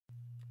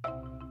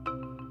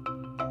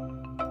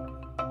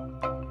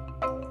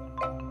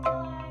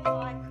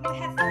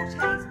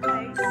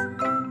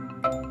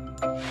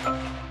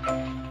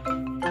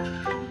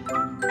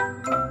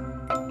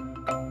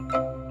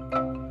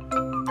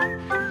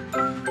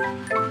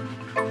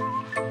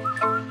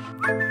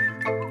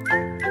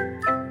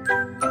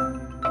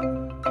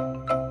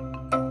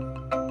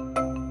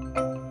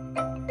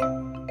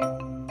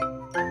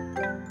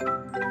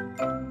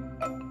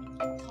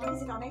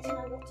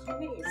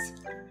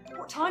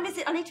time is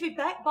it? I need to be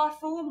back by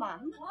 4,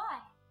 Mum. Why?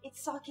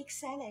 It's Psychic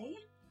Sally.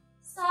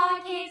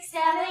 Psychic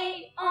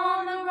Sally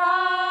on the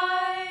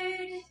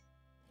road.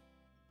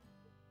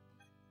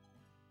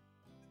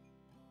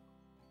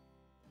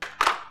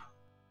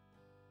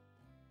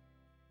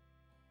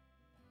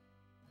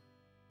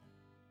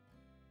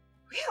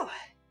 Well,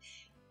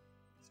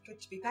 it's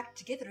good to be back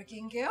together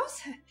again,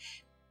 girls.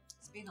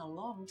 It's been a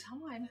long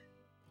time.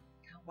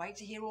 Can't wait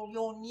to hear all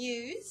your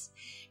news.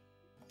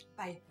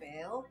 Babe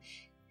Belle,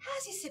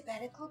 how's your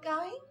sabbatical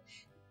going?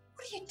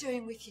 What are you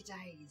doing with your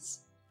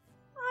days?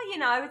 Oh, you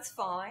know, it's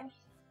fine.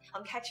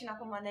 I'm catching up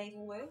on my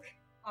needlework,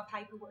 my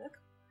paperwork,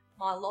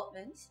 my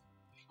allotments,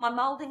 my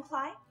moulding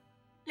clay,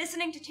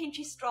 listening to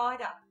Tinchy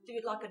Strider do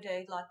it like a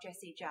dude like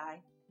Jessie J.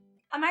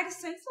 I made a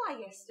souffle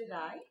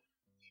yesterday,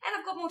 and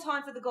I've got more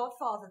time for The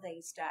Godfather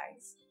these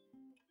days.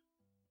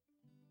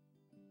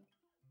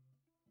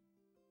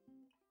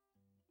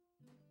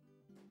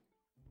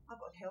 I've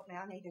got help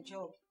now, I need a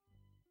job.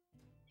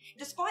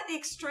 Despite the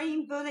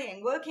extreme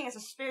bullying, working as a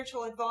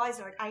spiritual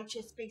advisor at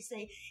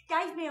HSBC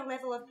gave me a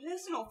level of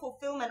personal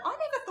fulfilment I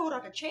never thought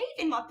I'd achieve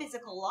in my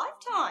physical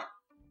lifetime.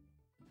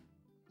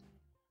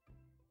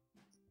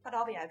 But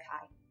I'll be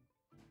okay.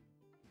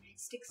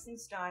 Sticks and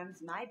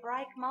stones may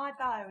break my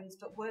bones,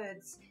 but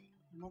words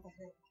never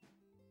hurt me.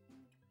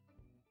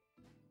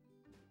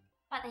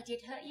 But they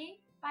did hurt you,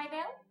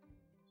 Baybelle?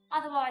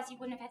 Otherwise you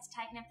wouldn't have had to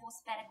take an enforced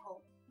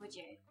sabbatical, would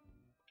you?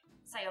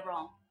 So you're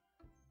wrong.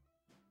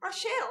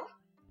 Rochelle,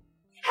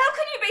 how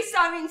can you be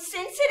so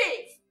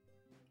insensitive?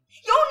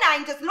 Your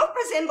name does not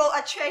resemble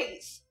a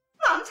cheese.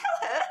 Mum,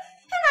 tell her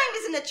name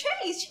isn't a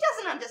cheese. She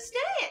doesn't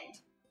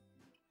understand.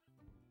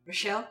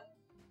 Rochelle,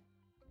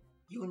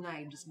 your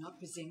name does not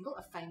resemble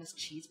a famous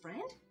cheese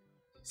brand,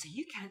 so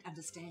you can't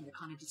understand the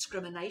kind of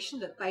discrimination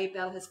that Babe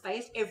Belle has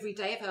faced every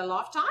day of her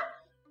lifetime?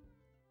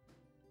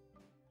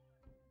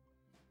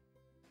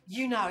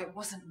 You know it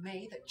wasn't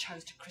me that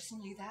chose to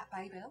christen you that,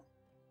 Babe Belle.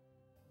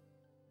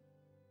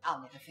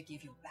 I'll never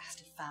forgive your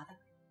bastard father.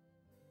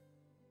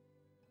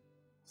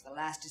 It's the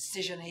last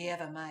decision he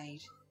ever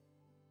made.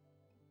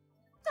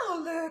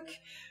 Oh, look,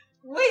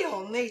 we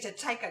all need to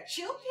take a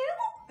chill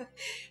pill.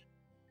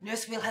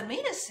 Nurse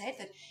Wilhelmina said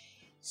that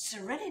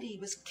serenity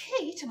was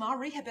key to my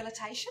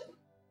rehabilitation.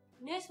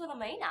 Nurse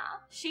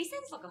Wilhelmina? She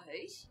sounds like a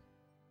hoot.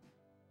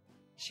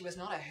 She was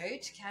not a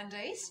hoot,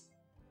 Candice.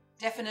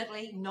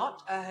 Definitely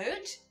not a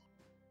hoot.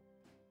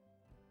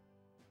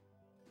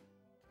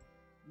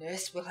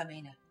 Nurse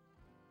Wilhelmina.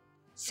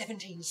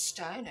 17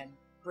 stone and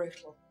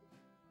brutal.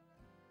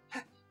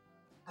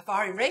 A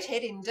fiery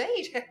redhead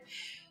indeed.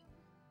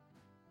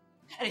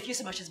 And if you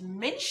so much as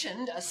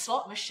mentioned a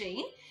slot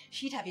machine,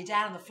 she'd have you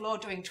down on the floor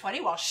doing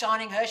 20 while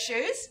shining her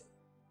shoes.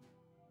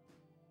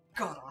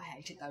 God, I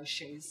hated those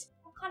shoes.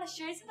 What kind of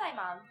shoes are they,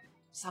 Mum?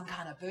 Some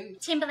kind of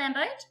boot. Timberland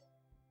boot?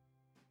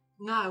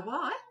 No,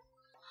 why?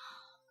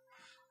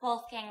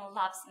 Wolfgang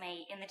loves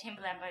me in the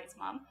Timberland boots,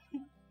 Mum.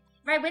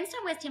 Ray Winston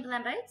wears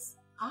Timberland boots.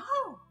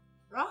 Oh,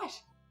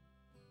 right.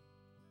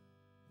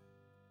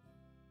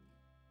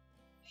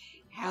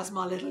 How's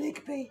my little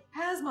Igby?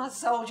 How's my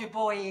soldier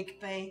boy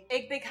Igby?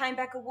 Igby came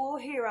back a war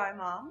hero,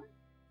 Mum.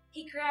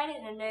 He created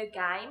a new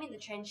game in the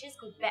trenches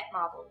called Bet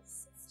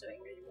Marbles. It's doing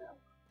really well.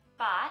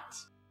 But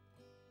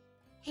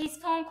he's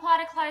formed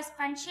quite a close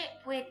friendship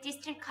with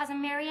distant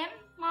cousin Miriam,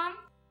 Mum.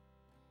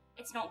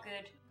 It's not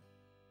good.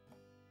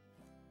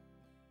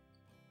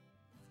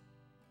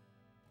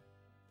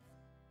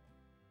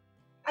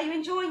 Are you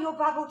enjoying your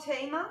bubble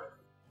tea, Mum?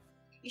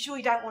 You sure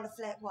you don't want a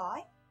flat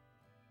white?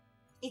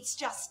 It's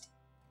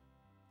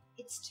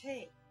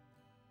tea.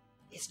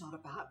 It's not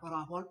about what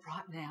I want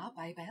right now,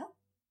 Babe Belle.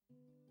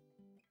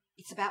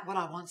 It's about what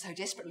I want so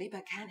desperately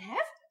but can't have.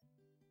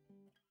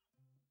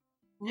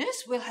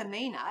 Nurse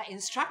Wilhelmina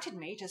instructed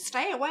me to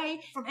stay away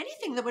from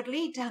anything that would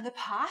lead down the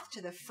path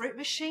to the fruit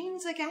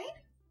machines again.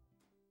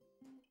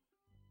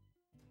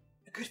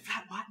 A good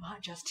flat white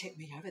might just tip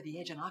me over the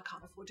edge and I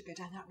can't afford to go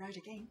down that road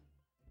again.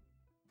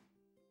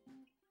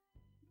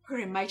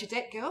 We're in major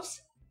debt,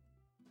 girls.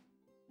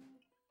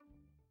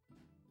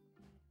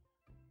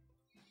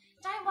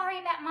 Don't worry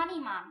about money,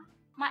 Mum.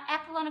 My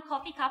apple on a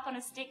coffee cup on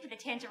a stick with a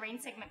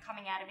tangerine segment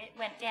coming out of it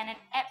went down an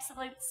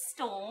absolute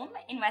storm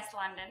in West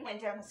London.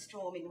 Went down a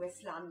storm in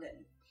West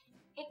London.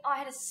 I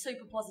had a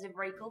super positive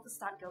recall for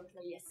Stunt Girl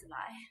 3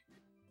 yesterday.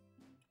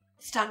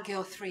 Stunt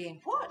Girl 3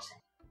 in what?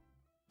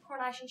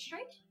 Coronation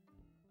Street?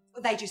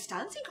 They do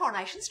stunts in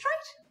Coronation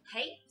Street?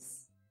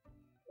 Heaps.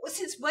 Well,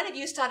 since when have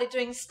you started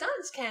doing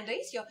stunts,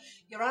 Candice?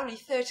 You're only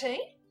 13.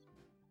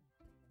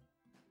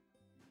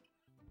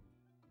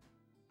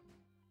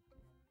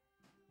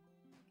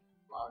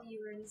 While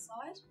you were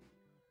inside.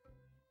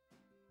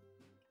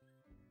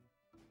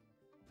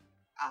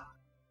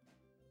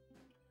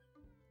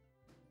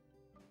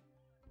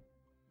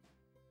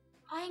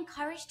 I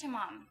encouraged her,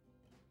 Mum.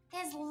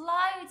 There's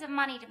loads of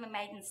money to be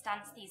made in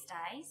stunts these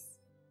days.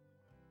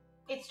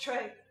 It's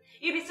true.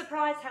 You'd be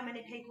surprised how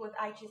many people with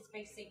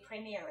HSBC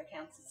Premier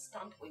accounts as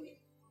stunt women.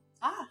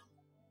 Ah,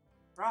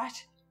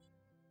 right.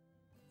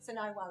 So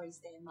no worries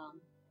there,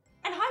 Mum.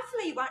 And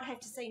hopefully you won't have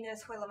to see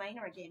Nurse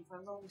Wilhelmina again for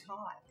a long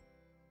time.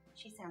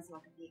 She sounds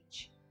like a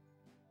bitch.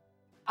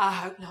 I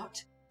hope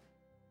not.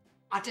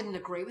 I didn't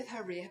agree with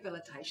her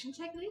rehabilitation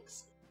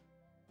techniques.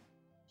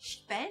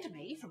 She banned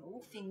me from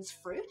all things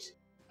fruit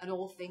and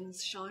all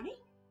things shiny.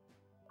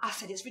 I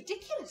said it's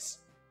ridiculous.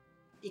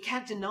 You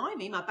can't deny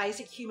me my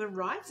basic human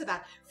rights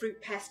about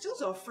fruit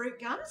pastels or fruit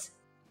gums.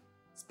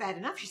 It's bad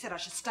enough she said I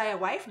should stay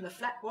away from the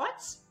flat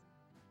whites.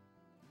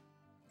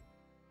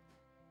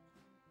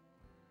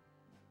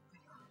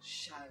 I'll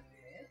show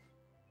her.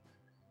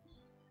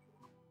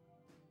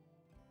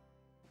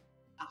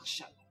 I'll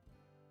show her.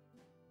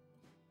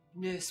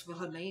 Nurse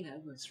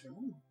Wilhelmina was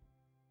wrong.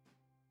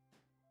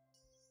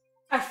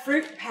 A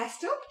fruit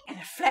pastel and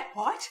a flat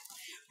white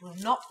will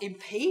not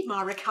impede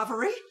my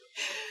recovery.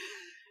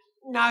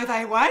 No,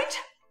 they won't.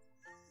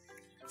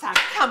 So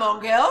come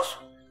on, girls.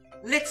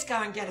 Let's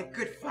go and get a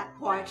good flat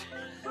white.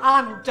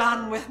 I'm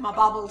done with my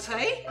bubble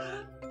tea.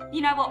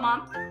 You know what,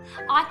 Mum?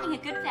 I think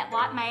a good flat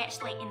white may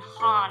actually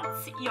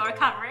enhance your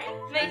recovery.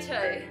 Me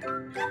too.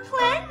 Good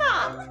plan,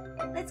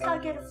 Mum. Let's go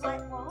get a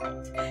flat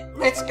white.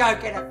 Let's go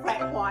get a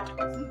flat white.